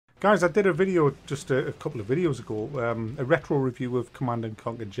Guys, I did a video just a couple of videos ago, a retro review of Command &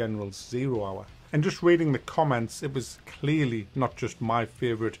 Conquer General's Zero Hour. And just reading the comments, it was clearly not just my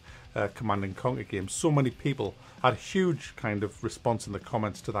favourite Command & Conquer game. So many people had a huge kind of response in the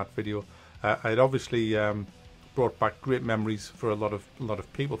comments to that video. It obviously brought back great memories for a lot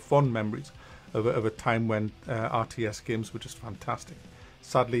of people, fond memories of a time when RTS games were just fantastic.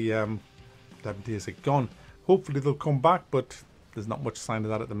 Sadly, 11 days are gone. Hopefully they'll come back, but there's not much sign of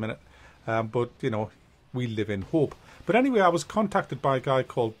that at the minute. But, you know, we live in hope. But anyway, I was contacted by a guy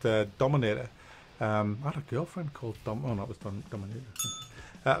called Dominator. I had a girlfriend called Dominator.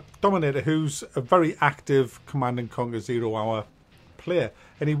 Dominator, who's a very active Command & Conquer Zero Hour player.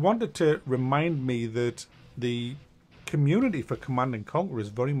 And he wanted to remind me that the community for Command & Conquer is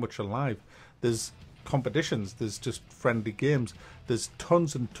very much alive. There's competitions, there's just friendly games, there's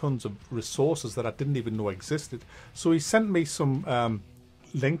tons and tons of resources that I didn't even know existed. So he sent me some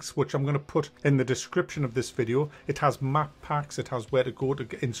links, which I'm going to put in the description of this video. It has map packs, it has where to go, to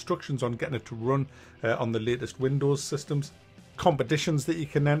get instructions on getting it to run on the latest Windows systems, competitions that you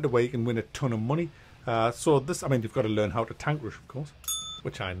can enter where you can win a ton of money. So this, I mean, you've got to learn how to tank rush, of course,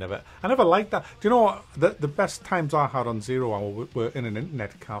 which I never liked that. Do you know what? The best times I had on Zero Hour were in an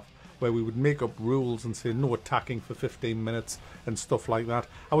internet cafe, where we would make up rules and say no attacking for 15 minutes and stuff like that.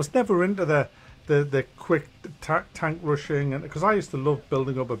 I was never into the quick tank rushing, and because I used to love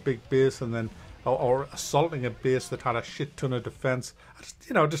building up a big base and then or assaulting a base that had a shit ton of defense.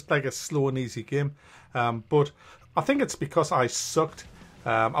 Just like a slow and easy game. But I think it's because I sucked.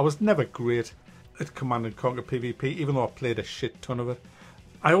 I was never great at Command & Conquer PvP, even though I played a shit ton of it.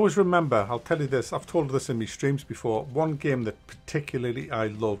 I always remember, I'll tell you this, I've told this in my streams before, one game that particularly I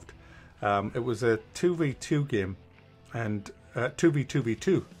loved. It was a 2v2 game, and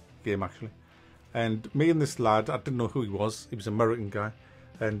 2v2v2 game actually. And me and this lad, I didn't know who he was an American guy,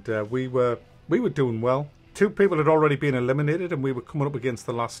 and we were doing well. Two people had already been eliminated, and we were coming up against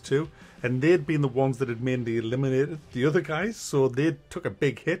the last two, and they'd been the ones that had mainly eliminated the other guys, so they took a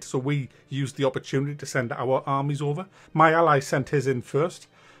big hit, so we used the opportunity to send our armies over. My ally sent his in first,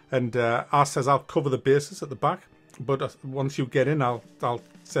 and I says I'll cover the bases at the back, but once you get in, I'll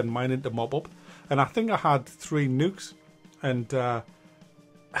send mine in to mob up. And I think I had 3 nukes, and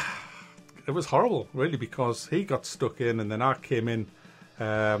it was horrible, really, because he got stuck in, and then I came in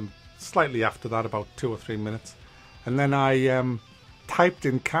slightly after that, about 2 or 3 minutes, and then I typed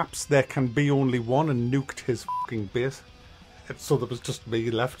in caps, "There can be only one," and nuked his fucking base. So there was just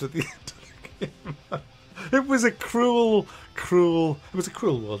me left at the end of the game. It was a cruel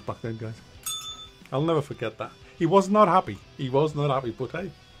world back then, guys. I'll never forget that. He was not happy. He was not happy, but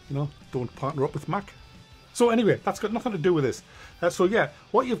hey, you know, don't partner up with Mac. So anyway, that's got nothing to do with this. So yeah,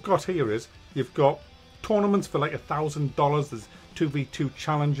 what you've got here is, you've got tournaments for like $1,000, there's 2v2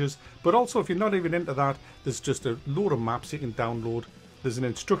 challenges, but also if you're not even into that, there's just a load of maps you can download. There's an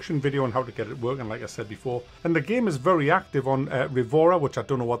instruction video on how to get it working, like I said before. And the game is very active on Rivora, which I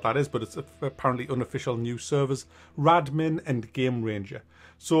don't know what that is, but it's apparently unofficial new servers, Radmin and Gameranger.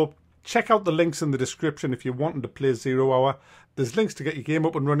 So check out the links in the description if you're wanting to play Zero Hour. There's links to get your game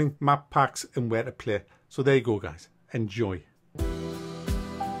up and running, map packs, and where to play. So there you go, guys. Enjoy.